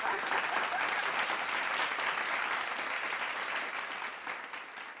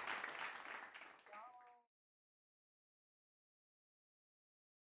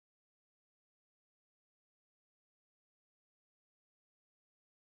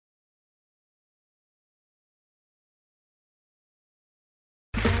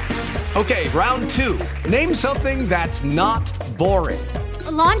 Okay, round 2. Name something that's not boring.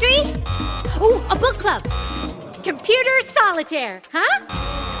 A laundry? Ooh, a book club. Computer solitaire, huh?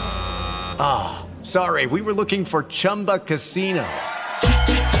 Ah, sorry, we were looking for Chumba Casino.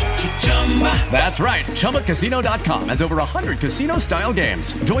 That's right, ChumbaCasino.com has over 100 casino-style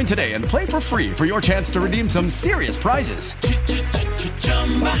games. Join today and play for free for your chance to redeem some serious prizes.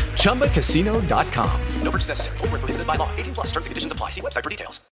 ChumbaCasino.com. No purchase necessary. Void where prohibited by law. 18+ terms and conditions apply. See website for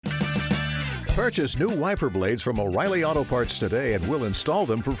details. Purchase new wiper blades from O'Reilly Auto Parts today and we'll install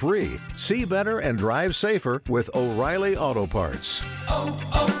them for free. See better and drive safer with O'Reilly Auto Parts.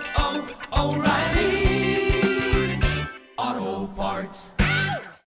 O'Reilly Auto Parts.